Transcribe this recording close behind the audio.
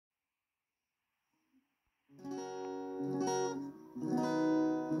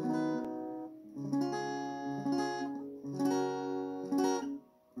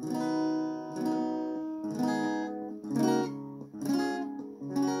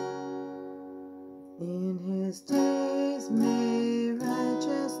In his days may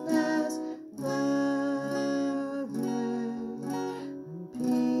righteousness flourish and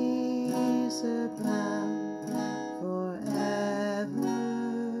peace abound forever.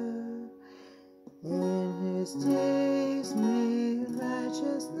 In his days may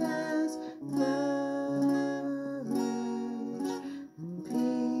righteousness flourish and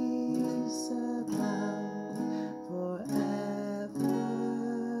peace abound forever.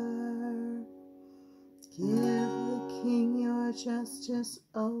 Give the King your justice,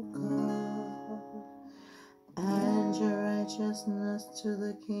 O God, and your righteousness to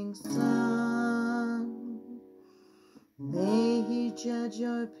the King's Son. May he judge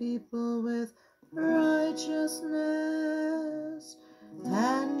your people with righteousness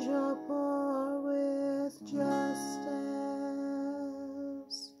and your poor with justice.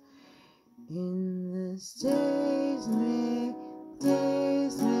 In these days may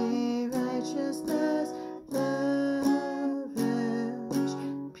righteousness flourish,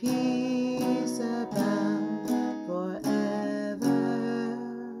 peace abound forever.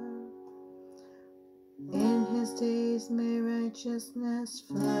 In his days may righteousness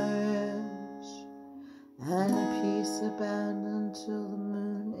flourish and peace abound until the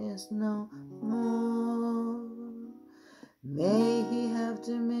moon is no more. May he have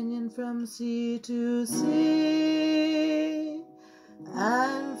dominion from sea to sea,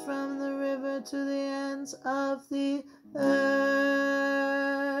 and from the river to the ends of the earth.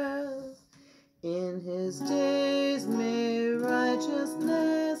 In his days may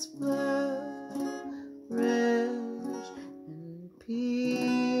righteousness flourish and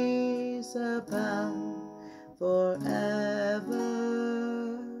peace abound forever.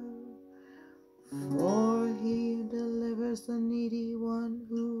 For he delivers the needy one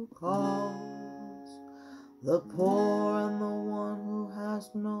who calls, the poor and the one who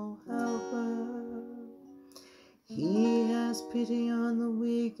has no helper. He has pity on the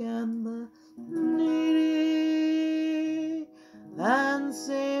weak and the needy, and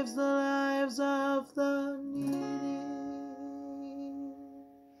saves the lives of the needy.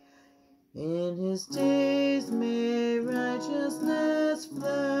 In his days may righteousness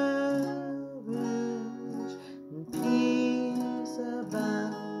flourish and peace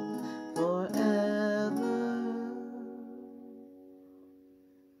abound forever.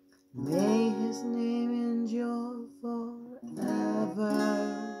 May his name endure forever.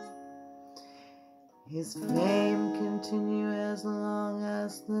 His fame continue as long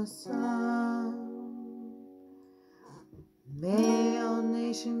as the sun. May all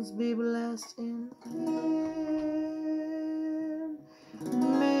nations be blessed in him.